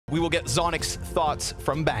We will get Zonic's thoughts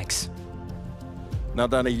from Banks. Now,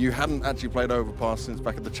 Danny, you hadn't actually played Overpass since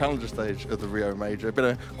back at the Challenger stage of the Rio Major. It's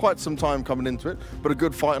been quite some time coming into it, but a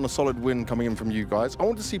good fight and a solid win coming in from you guys. I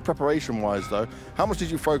want to see preparation-wise, though, how much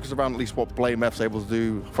did you focus around at least what Blame F's able to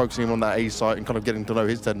do, focusing on that A site and kind of getting to know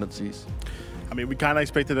his tendencies? I mean, we kind of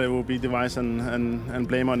expected that it would be Device and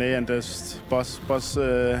Blame on A and just Boss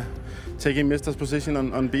taking Mister's position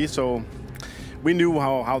on B, so we knew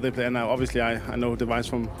how they play. Now, obviously, I know Device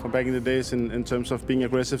from back in the days in terms of being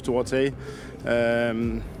aggressive towards A.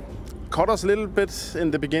 Caught us a little bit in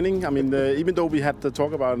the beginning. I mean, even though we had to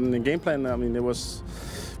talk about it in the game plan, I mean,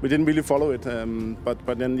 we didn't really follow it.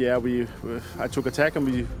 But then, yeah, I took attack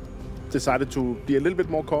and we decided to be a little bit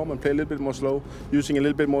more calm and play a little bit more slow, using a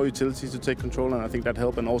little bit more utilities to take control, and I think that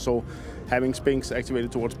helped. And also having Spinks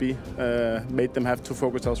activated towards B made them have to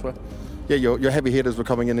focus elsewhere. Yeah, your heavy hitters were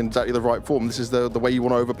coming in exactly the right form. This is the way you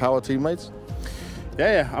want to overpower teammates?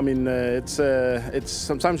 Yeah. I mean, it's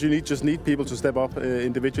sometimes you just need people to step up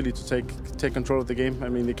individually to take control of the game. I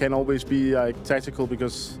mean, it can't always be tactical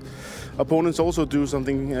because opponents also do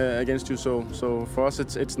something against you. So for us,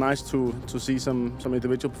 it's nice to see some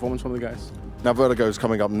individual performance from the guys. Now Vertigo is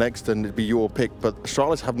coming up next, and it'd be your pick. But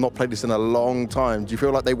Astralis have not played this in a long time. Do you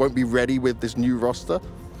feel like they won't be ready with this new roster?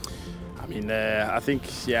 I mean, I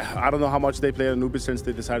think, yeah, I don't know how much they played Anubis since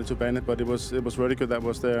they decided to ban it, but it was Vertigo that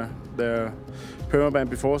was their permaban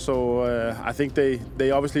before, so I think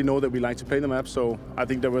they obviously know that we like to play the map, so I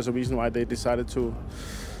think there was a reason why they decided to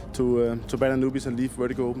ban Anubis and leave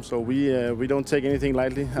Vertigo open. So we don't take anything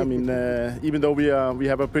lightly. I mean, even though we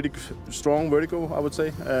have a pretty strong Vertigo, I would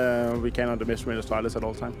say, we cannot underestimate Astralis at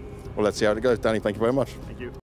all time. Well, let's see how it goes. Danny, thank you very much. Thank you.